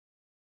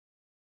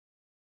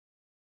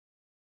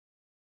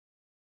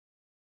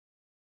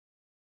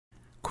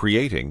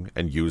creating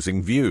and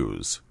using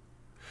views.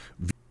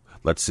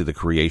 Let's see the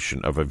creation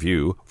of a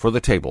view for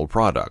the table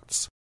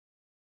products.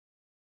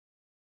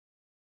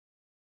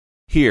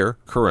 Here,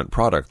 current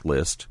product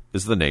list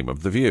is the name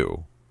of the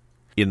view.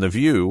 In the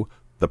view,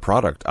 the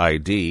product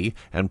ID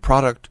and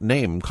product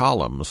name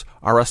columns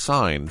are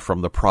assigned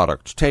from the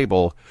product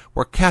table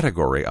where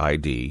category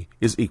ID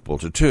is equal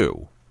to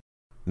 2.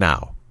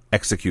 Now,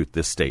 execute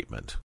this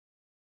statement.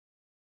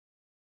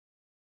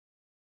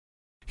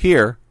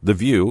 Here, the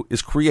view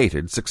is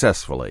created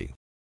successfully.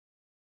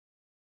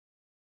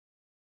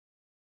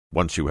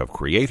 Once you have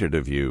created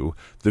a view,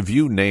 the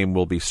view name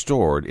will be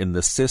stored in the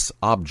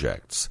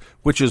sysObjects,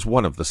 which is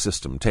one of the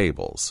system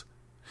tables.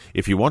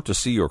 If you want to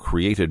see your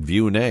created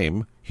view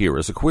name, here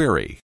is a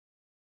query.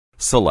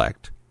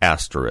 Select *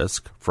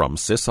 from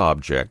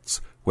sysObjects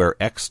where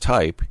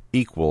xtype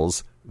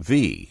equals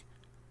v.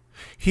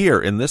 Here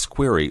in this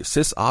query,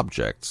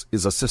 sysObjects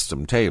is a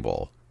system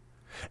table,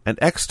 and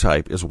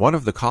xtype is one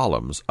of the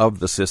columns of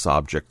the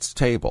sysObjects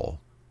table.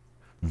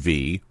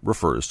 V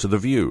refers to the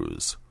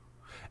views.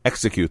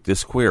 Execute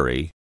this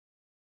query,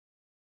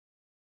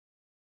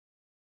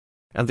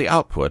 and the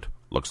output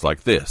looks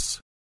like this.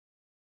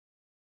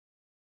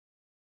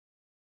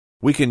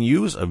 We can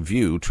use a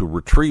view to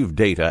retrieve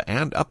data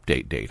and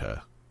update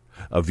data.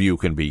 A view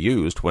can be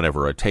used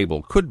whenever a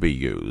table could be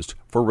used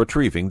for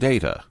retrieving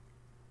data.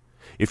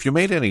 If you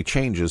made any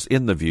changes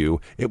in the view,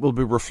 it will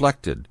be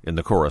reflected in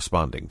the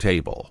corresponding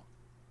table.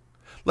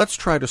 Let's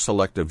try to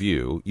select a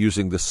view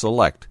using the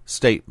select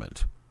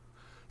statement.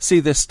 See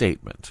this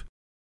statement.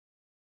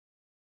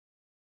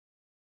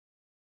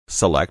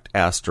 Select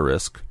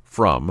 *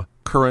 from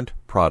current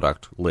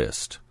product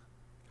list.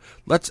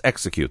 Let's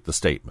execute the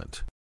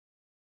statement.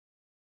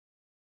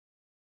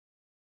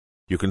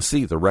 You can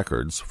see the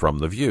records from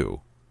the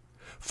view.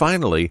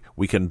 Finally,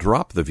 we can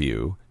drop the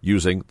view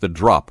using the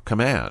drop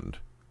command.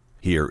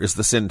 Here is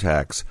the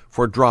syntax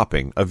for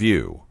dropping a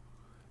view.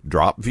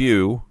 Drop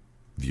view,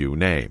 view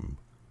name.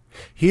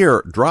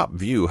 Here, drop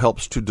view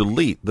helps to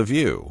delete the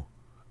view.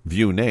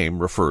 View name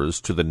refers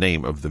to the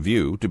name of the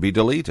view to be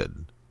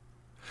deleted.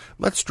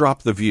 Let's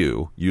drop the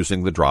view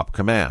using the drop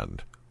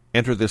command.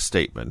 Enter this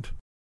statement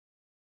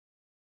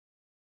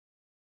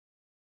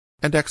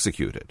and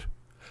execute it.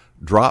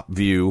 Drop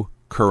view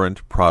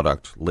current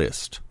product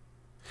list.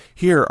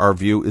 Here our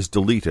view is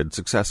deleted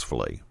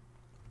successfully.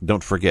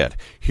 Don't forget,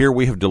 here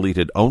we have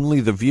deleted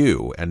only the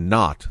view and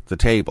not the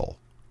table.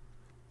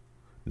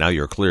 Now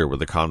you're clear with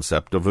the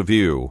concept of a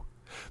view.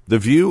 The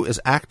view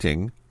is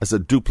acting as a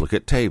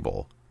duplicate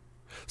table.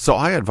 So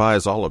I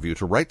advise all of you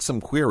to write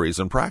some queries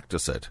and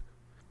practice it.